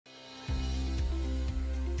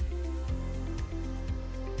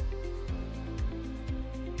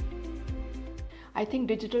I think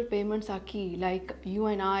digital payments are key. Like you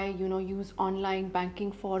and I, use online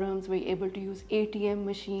banking forums. We're able to use ATM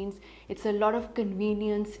machines. It's a lot of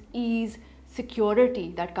convenience, ease,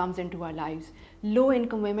 security that comes into our lives. Low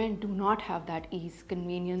income women do not have that ease,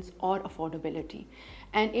 convenience, or affordability.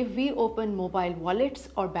 And if we open mobile wallets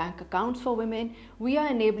or bank accounts for women, we are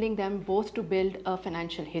enabling them both to build a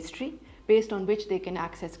financial history based on which they can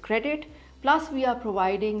access credit. Plus, we are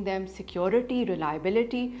providing them security,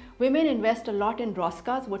 reliability. Women invest a lot in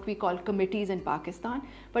Roskas, what we call committees in Pakistan.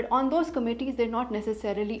 But on those committees, they're not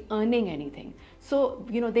necessarily earning anything. So,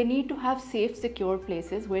 they need to have safe, secure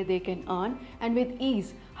places where they can earn and with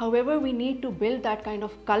ease. However, we need to build that kind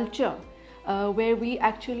of culture where we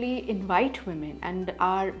actually invite women, and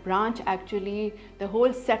our branch actually, the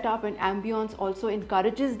whole setup and ambience also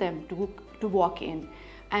encourages them to walk in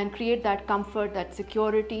and create that comfort, that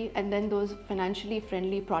security, and then those financially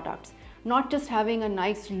friendly products. Not just having a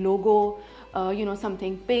nice logo,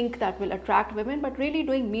 something pink that will attract women, but really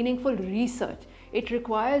doing meaningful research. It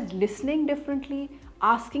requires listening differently,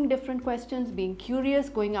 asking different questions, being curious,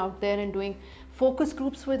 going out there and doing focus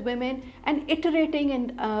groups with women and iterating.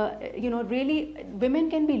 And really, women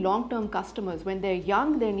can be long-term customers. When they're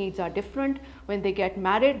young, their needs are different. When they get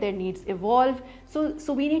married, their needs evolve.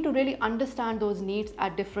 So we need to really understand those needs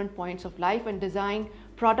at different points of life and design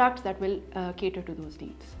products that will cater to those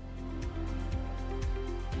needs.